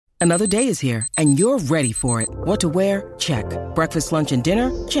Another day is here, and you're ready for it. What to wear? Check. Breakfast, lunch, and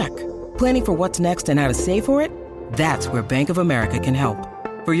dinner? Check. Planning for what's next and how to save for it? That's where Bank of America can help.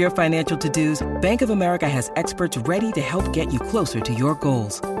 For your financial to-dos, Bank of America has experts ready to help get you closer to your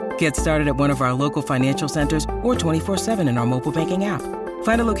goals. Get started at one of our local financial centers or 24/7 in our mobile banking app.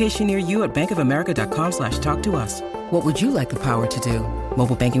 Find a location near you at bankofamerica.com/talktous. What would you like the power to do?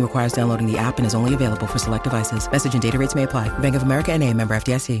 Mobile banking requires downloading the app and is only available for select devices. Message and data rates may apply. Bank of America N.A., member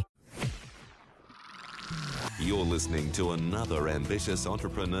FDIC. You're listening to another Ambitious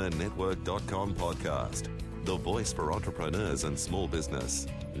Entrepreneur Network.com podcast, the voice for entrepreneurs and small business.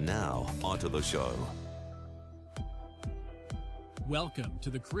 Now, onto the show. Welcome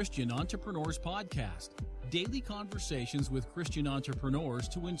to the Christian Entrepreneurs Podcast, daily conversations with Christian entrepreneurs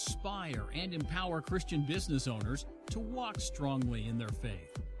to inspire and empower Christian business owners to walk strongly in their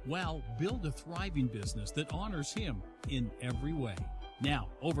faith, while build a thriving business that honors Him in every way. Now,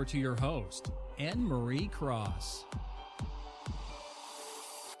 over to your host, Anne-Marie Cross.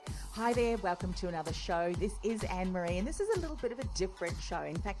 Hi there, welcome to another show. This is Anne-Marie, and this is a little bit of a different show.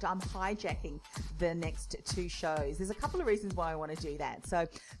 In fact, I'm hijacking the next two shows. There's a couple of reasons why I want to do that. So,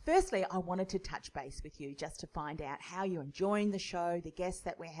 firstly, I wanted to touch base with you just to find out how you're enjoying the show, the guests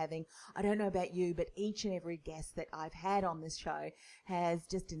that we're having. I don't know about you, but each and every guest that I've had on this show has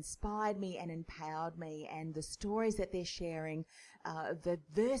just inspired me and empowered me, and the stories that they're sharing, the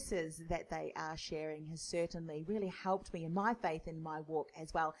verses that they are sharing has certainly really helped me in my faith and my walk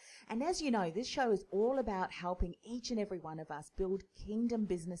as well. And as you know, this show is all about helping each and every one of us build kingdom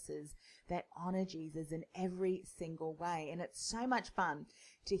businesses that honor Jesus in every single way. And it's so much fun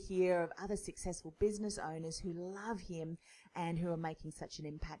to hear of other successful business owners who love Him and who are making such an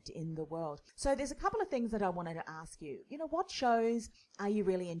impact in the world. So there's a couple of things that I wanted to ask you. You know, what shows are you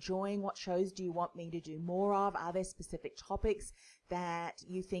really enjoying? What shows do you want me to do more of? Are there specific topics that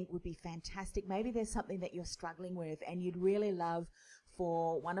you think would be fantastic? Maybe there's something that you're struggling with and you'd really love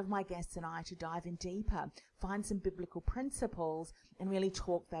for one of my guests and I to dive in deeper, find some biblical principles and really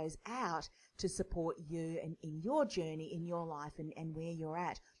talk those out to support you and in your journey, in your life and where you're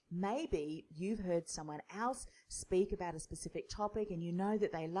at. Maybe you've heard someone else speak about a specific topic and you know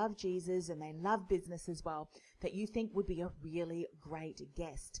that they love Jesus and they love business as well, that you think would be a really great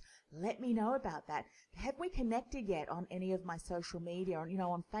guest. Let me know about that. Have we connected yet on any of my social media? You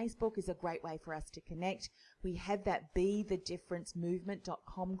know, on Facebook is a great way for us to connect. We have that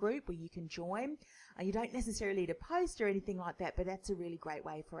BeTheDifferenceMovement.com group where you can join. You don't necessarily need to post or anything like that, but that's a really great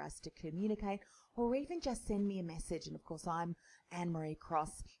way for us to communicate, or even just send me a message. And of course, I'm Anne-Marie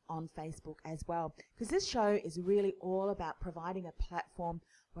Cross on Facebook as well, because this show is really all about providing a platform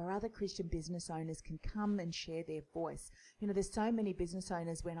where other Christian business owners can come and share their voice. You know, there's so many business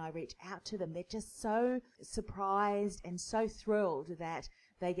owners, when I reach out to them, they're just so surprised and so thrilled that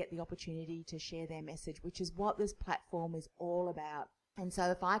they get the opportunity to share their message, which is what this platform is all about. And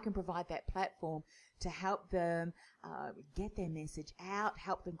so if I can provide that platform to help them get their message out,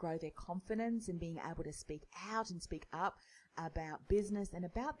 help them grow their confidence in being able to speak out and speak up about business and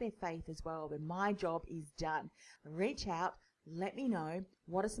about their faith as well, then my job is done. Reach out. Let me know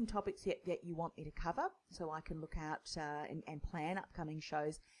what are some topics that you want me to cover so I can look out and plan upcoming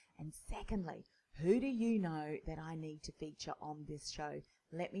shows. And secondly, who do you know that I need to feature on this show?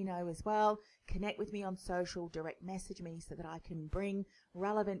 Let me know as well. Connect with me on social, direct message me so that I can bring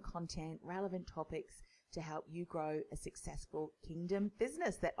relevant content, relevant topics to help you grow a successful kingdom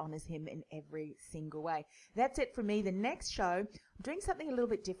business that honors Him in every single way. That's it for me. The next show, I'm doing something a little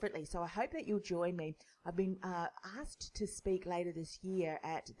bit differently, so I hope that you'll join me. I've been asked to speak later this year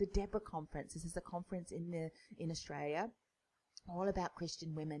at the Deborah Conference. This is a conference in Australia, all about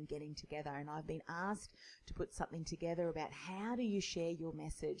Christian women getting together, and I've been asked to put something together about how do you share your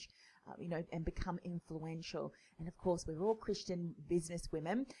message, and become influential. And of course, we're all Christian business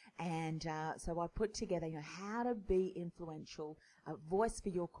women, and so I put together, how to be influential, a voice for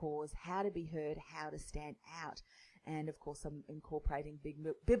your cause, how to be heard, how to stand out. And of course, I'm incorporating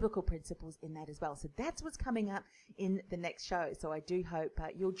biblical principles in that as well. So that's what's coming up in the next show. So I do hope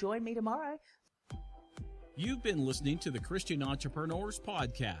you'll join me tomorrow. You've been listening to the Christian Entrepreneurs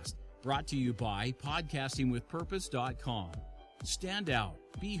Podcast, brought to you by podcastingwithpurpose.com. Stand out,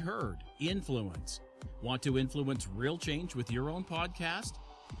 be heard, influence. Want to influence real change with your own podcast?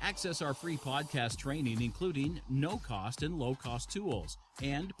 Access our free podcast training, including no-cost and low-cost tools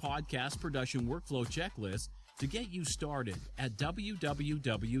and podcast production workflow checklists to get you started at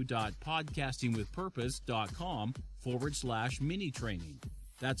www.podcastingwithpurpose.com/mini training.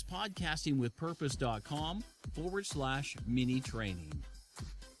 That's podcastingwithpurpose.com/mini training.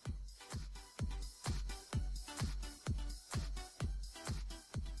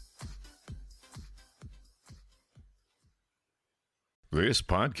 This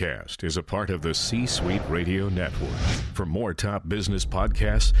podcast is a part of the C-Suite Radio Network. For more top business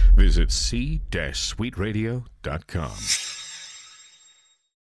podcasts, visit c-suiteradio.com.